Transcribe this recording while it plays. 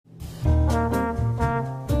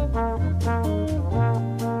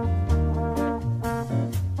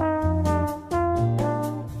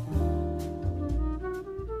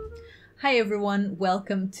everyone,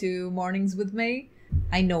 welcome to Mornings with May.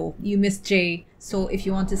 I know you missed Jay, so if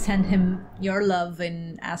you want to send him your love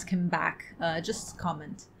and ask him back, just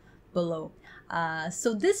comment below.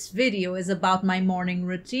 So this video is about my morning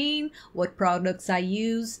routine, what products I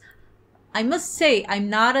use. I must say I'm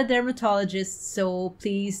not a dermatologist, so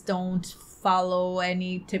please don't follow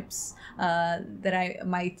any tips that I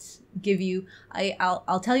might give you.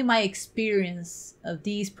 I'll tell you my experience of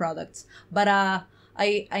these products, but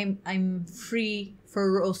I'm free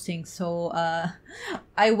for roasting, so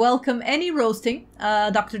I welcome any roasting.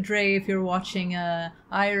 Dr. Dre, if you're watching,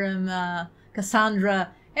 Iram,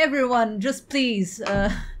 Cassandra, everyone, just please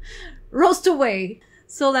roast away.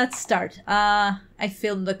 So let's start. I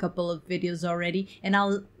filmed a couple of videos already, and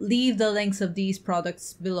I'll leave the links of these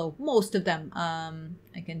products below. Most of them.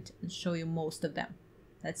 I can show you most of them.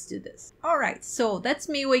 Let's do this. Alright, so that's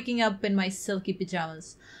me waking up in my silky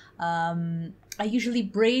pajamas. I usually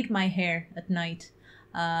braid my hair at night,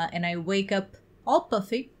 and I wake up all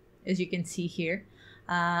puffy, as you can see here.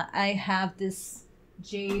 I have this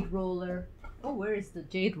Jade roller. Oh, where is the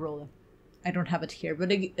Jade roller? I don't have it here,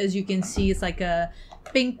 but as you can see, it's like a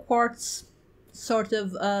pink quartz sort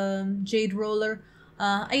of jade roller.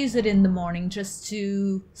 I use it in the morning just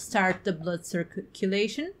to start the blood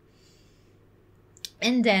circulation.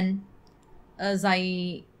 And then, as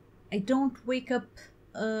I don't wake up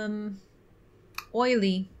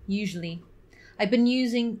oily usually, I've been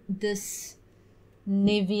using this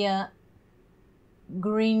Nivea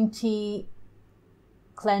green tea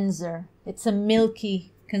cleanser. It's a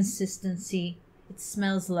milky consistency. It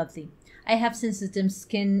smells lovely. I have sensitive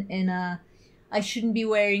skin, and I shouldn't be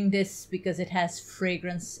wearing this because it has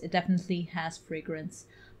fragrance. It definitely has fragrance,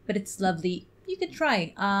 but it's lovely. You can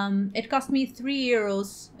try. It cost me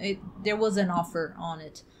 €3. There was an offer on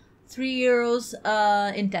it. €3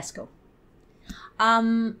 in Tesco.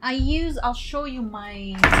 I'll show you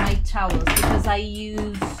my towels because I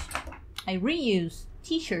reuse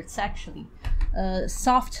t-shirts actually.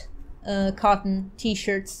 Soft cotton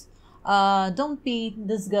t-shirts. Don't be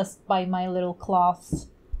disgusted by my little cloths,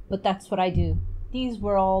 but that's what I do. These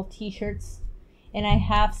were all t-shirts, and I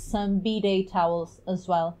have some B-day towels as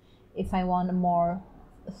well if I want a more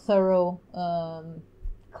thorough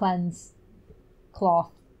cleanse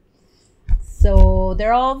cloth. So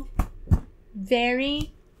they're all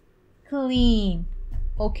very clean.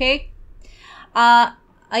 Okay.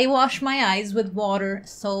 I wash my eyes with water,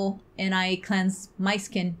 and I cleanse my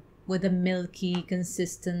skin with a milky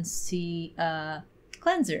consistency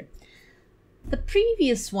cleanser. The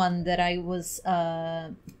previous one that I was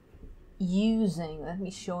using, let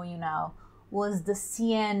me show you now, was the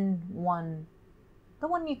Cien one. The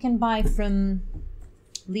one you can buy from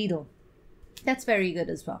Lidl. That's very good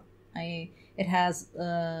as well. It has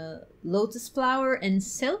lotus flower and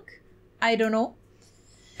silk. I don't know.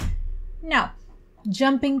 Now,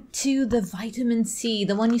 jumping to the vitamin C,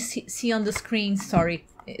 the one you see on the screen. Sorry,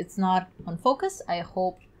 it's not on focus. I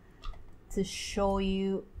hope to show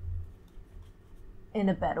you in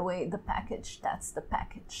a better way the package. That's the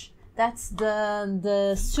package. That's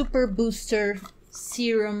the Super Booster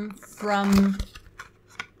Serum from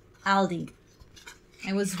Aldi.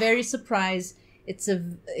 I was very surprised.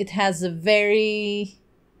 It has a very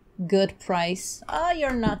good price.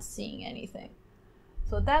 You're not seeing anything.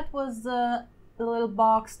 So that was the little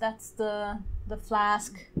box. That's the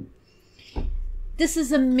flask. This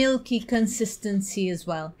is a milky consistency as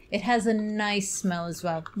well. It has a nice smell as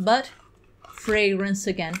well, but fragrance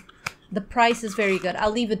again. The price is very good.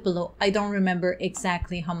 I'll leave it below. I don't remember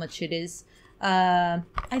exactly how much it is. I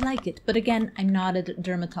like it, but again, I'm not a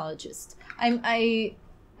dermatologist.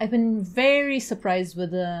 I've been very surprised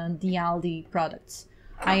with the Aldi products.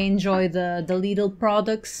 I enjoy the Lidl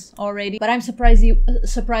products already, but I'm surprised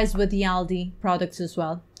with the Aldi products as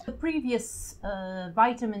well. The previous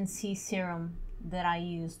vitamin C serum that I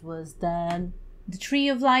used was the Tree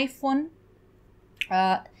of Life one.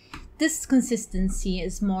 This consistency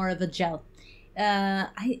is more of a gel.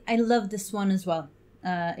 I love this one as well.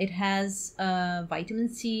 It has vitamin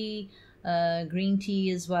C, green tea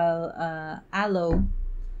as well, aloe,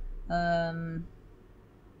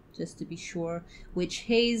 just to be sure, witch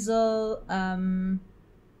hazel.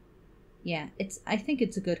 Yeah, I think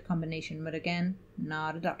it's a good combination, but again,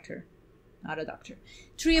 not a doctor. Not a doctor.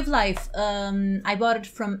 Tree of Life. I bought it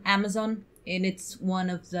from Amazon, and it's one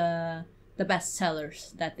of the best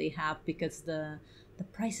sellers that they have because the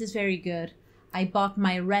price is very good. I bought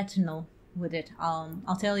my retinol with it.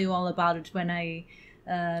 I'll tell you all about it when I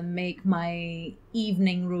make my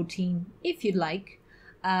evening routine, if you'd like.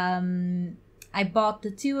 I bought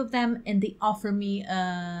the two of them, and they offer me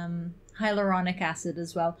hyaluronic acid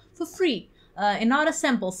as well for free, and not a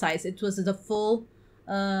sample size. It was the full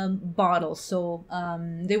bottle. So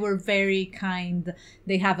they were very kind.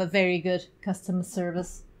 They have a very good customer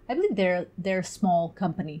service. I believe they're a small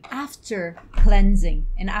company. After cleansing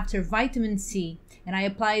and after vitamin C, and I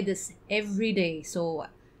apply this every day. So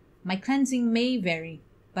my cleansing may vary,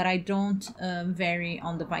 but I don't vary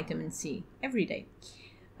on the vitamin C every day.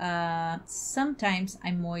 Sometimes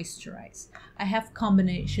I moisturize. I have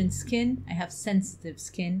combination skin. I have sensitive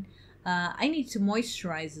skin. I need to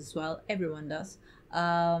moisturize as well. Everyone does.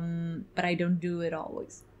 But I don't do it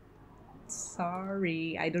always.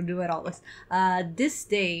 Sorry, I don't do it always. This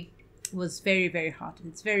day was very, very hot.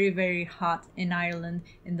 It's very, very hot in Ireland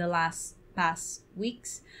in the past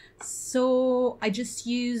weeks. So I just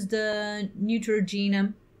used the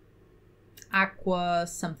Neutrogena Aqua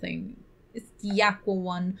something. It's the Aqua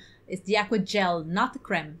one. It's the Aqua gel, not the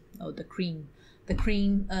creme. Oh, the cream. The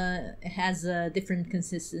cream has a different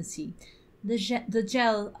consistency. The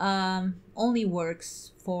gel only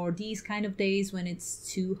works for these kind of days when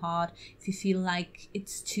it's too hot. If you feel like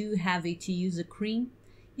it's too heavy to use a cream,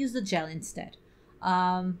 use the gel instead.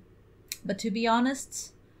 But to be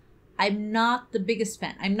honest, I'm not the biggest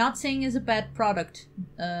fan. I'm not saying it's a bad product.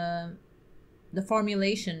 The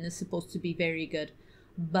formulation is supposed to be very good.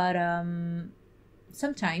 But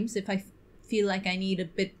sometimes if I feel like I need a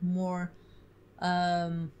bit more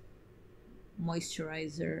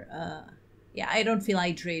moisturizer, yeah, I don't feel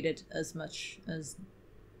hydrated as much as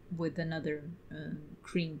with another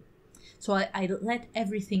cream. So I let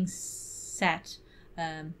everything set.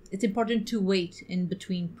 It's important to wait in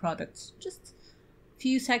between products. Just a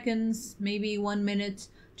few seconds, maybe 1 minute,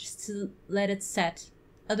 just to let it set.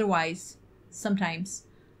 Otherwise, sometimes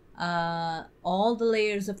all the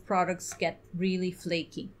layers of products get really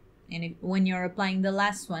flaky. And when you're applying the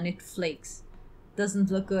last one, it flakes.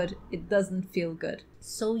 Doesn't look good. It doesn't feel good.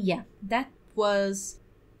 So yeah, that was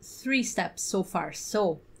 3 steps so far.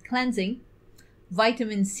 So cleansing,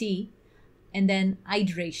 vitamin C, and then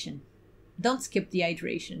hydration. Don't skip the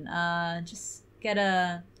hydration. Just get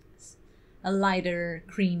a lighter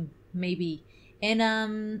cream maybe.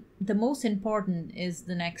 And the most important is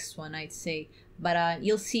the next one, I'd say. But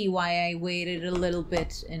you'll see why I waited a little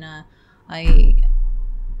bit. And I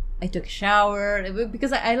took a shower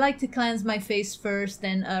because I like to cleanse my face first,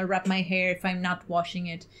 then wrap my hair if I'm not washing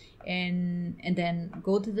it, and then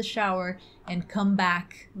go to the shower and come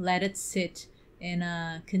back, let it sit,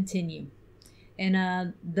 and continue.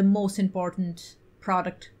 And the most important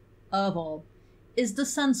product of all is the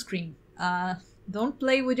sunscreen. Don't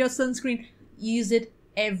play with your sunscreen. Use it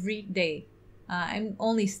every day. I'm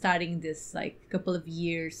only starting this like a couple of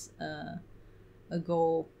years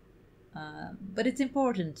ago. But it's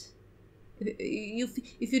important.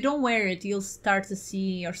 If you don't wear it, you'll start to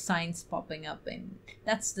see your signs popping up, and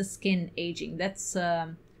that's the skin aging. That's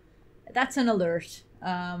an alert.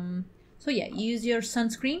 So yeah, use your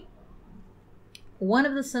sunscreen. One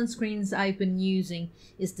of the sunscreens I've been using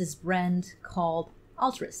is this brand called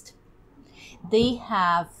Altruist. They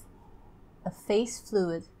have a face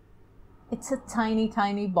fluid. It's a tiny,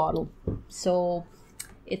 tiny bottle. So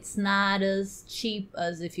it's not as cheap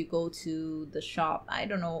as if you go to the shop. I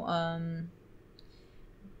don't know.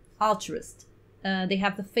 Altruist. They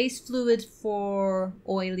have the face fluid for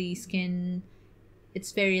oily skin.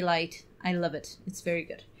 It's very light. I love it. It's very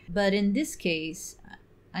good. But in this case,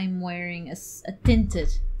 I'm wearing a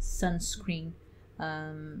tinted sunscreen.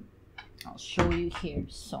 I'll show you here.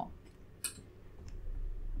 So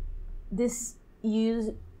this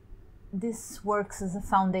works as a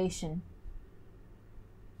foundation.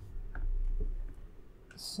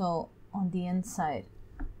 So on the inside,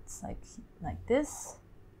 it's like this,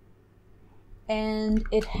 and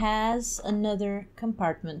it has another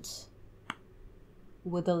compartment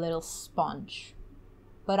with a little sponge.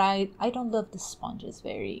 But I don't love the sponge. It's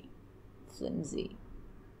very flimsy.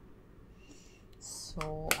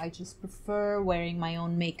 So I just prefer wearing my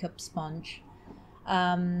own makeup sponge.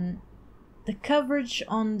 The coverage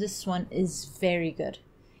on this one is very good.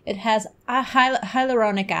 It has a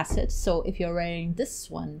hyaluronic acid. So if you're wearing this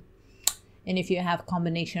one, and if you have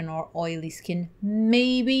combination or oily skin,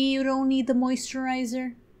 maybe you don't need the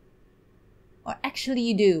moisturizer. Or actually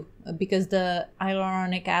you do, because the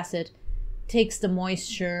hyaluronic acid takes the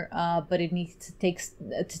moisture, but it needs to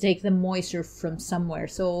take the moisture from somewhere.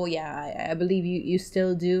 So yeah, I believe you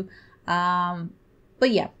still do. But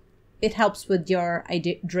yeah, it helps with your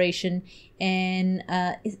hydration, and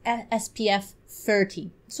it's SPF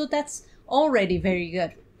 30. So that's already very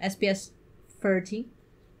good. SPF 30.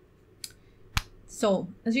 So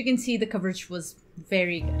as you can see, the coverage was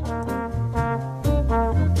very good.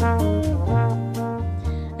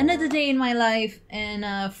 another day in my life,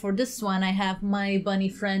 and for this one I have my bunny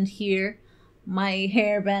friend here, my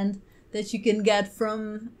hairband that you can get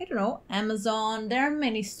from, I don't know, Amazon. There are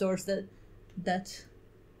many stores that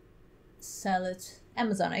sell it.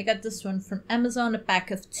 Amazon. I got this one from Amazon, a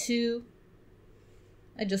pack of 2.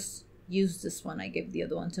 I just used this one. I gave the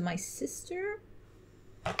other one to my sister.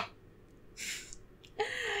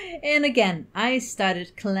 And again, I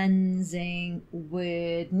started cleansing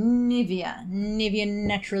with Nivea. Nivea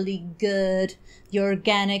Naturally Good, the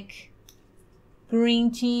organic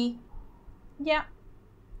green tea. Yeah.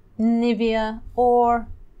 Nivea or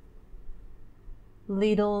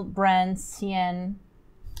little brand Cien.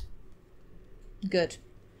 Good.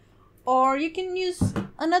 Or you can use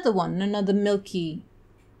another one, another Milky.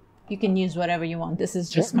 You can use whatever you want. This is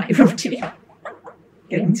just my routine.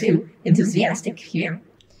 Getting too enthusiastic here.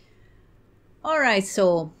 Alright,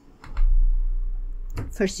 so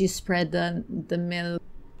first you spread the milk,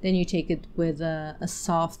 then you take it with a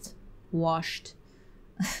soft washed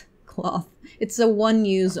cloth. It's a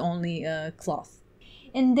one-use only cloth.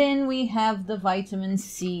 And then we have the vitamin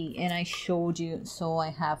C, and I showed you, so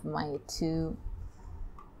I have my 2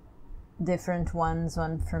 different ones,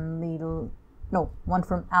 one from one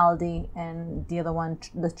from Aldi, and the other one,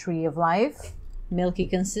 the Tree of Life. Milky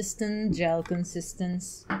consistent, gel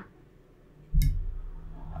consistence.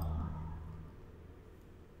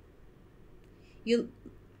 You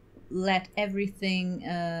let everything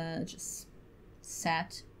just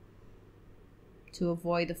set to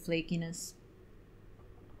avoid the flakiness.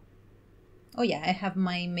 Oh yeah, I have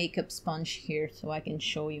my makeup sponge here so I can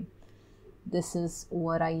show you. This is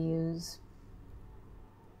what I use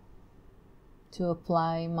to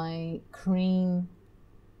apply my cream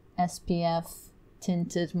SPF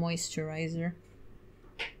tinted moisturizer.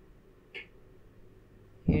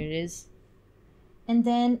 Here it is. And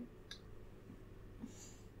then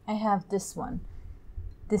I have this one.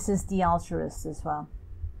 This is the Altruist as well.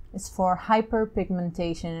 It's for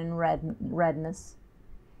hyperpigmentation and redness.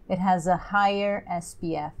 It has a higher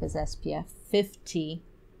SPF, is SPF 50.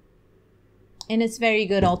 And it's very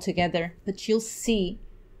good altogether, but you'll see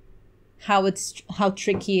how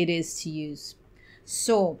tricky it is to use.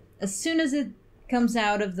 So as soon as it comes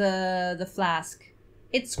out of the flask,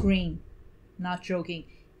 it's green. Not joking.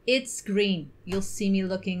 It's green. You'll see me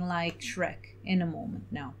looking like Shrek in a moment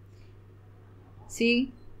now.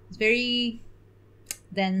 See? It's very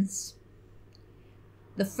dense.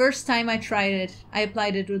 The first time I tried it, I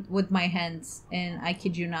applied it with my hands, and I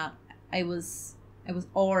kid you not, I was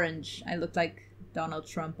orange. I looked like Donald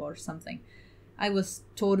Trump or something. I was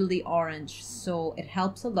totally orange, so it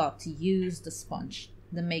helps a lot to use the sponge,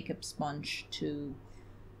 the makeup sponge, to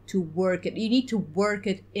work it. You need to work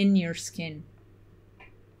it in your skin.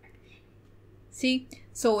 See?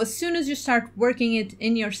 So as soon as you start working it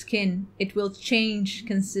in your skin, it will change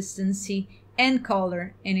consistency and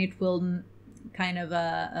color, and it will kind of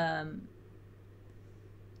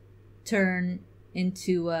turn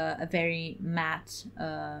into a very matte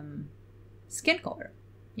skin color.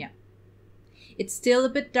 Yeah. It's still a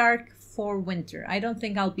bit dark for winter. I don't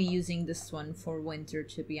think I'll be using this one for winter,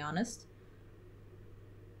 to be honest.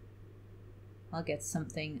 I'll get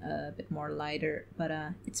something a bit more lighter, but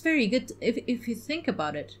it's very good. If you think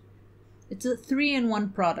about it, it's a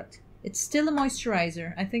 3-in-1 product. It's still a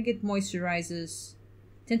moisturizer. I think it moisturizes,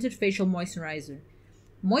 tinted facial moisturizer,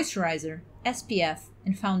 SPF,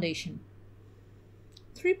 and foundation.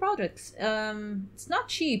 3 products. It's not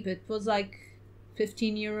cheap. It was like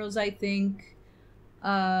 15 euros, I think.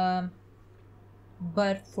 But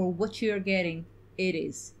for what you're getting,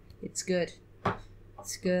 it's good.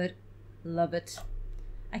 It's good. Love it.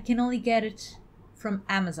 I can only get it from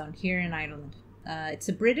Amazon here in Ireland. It's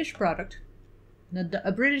a British product.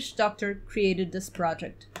 A British doctor created this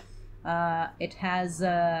product. It has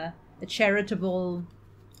a charitable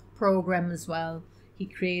program as well. He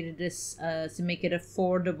created this to make it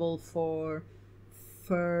affordable for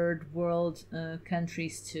third world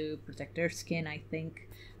countries to protect their skin, I think.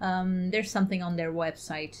 There's something on their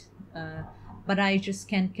website, but I just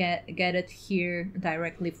can't get it here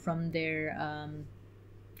directly from their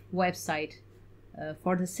website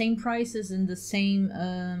for the same prices and the same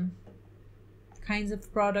kinds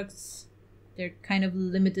of products. They're kind of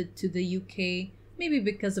limited to the UK, maybe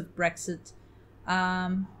because of Brexit.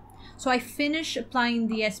 So I finish applying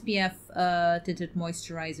the SPF tinted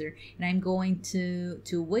moisturizer, and I'm going to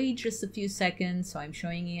wait just a few seconds. So I'm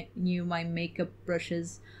showing you my makeup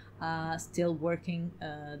brushes, still working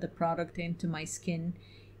the product into my skin,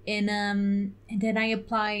 and then I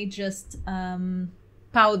apply just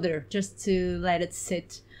powder just to let it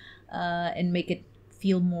sit and make it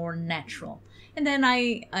feel more natural. And then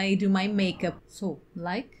I do my makeup. So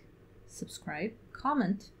like, subscribe,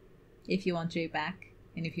 comment if you want Jay back,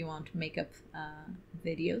 and if you want makeup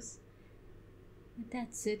videos. And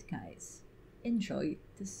that's it, guys. Enjoy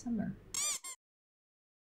the summer.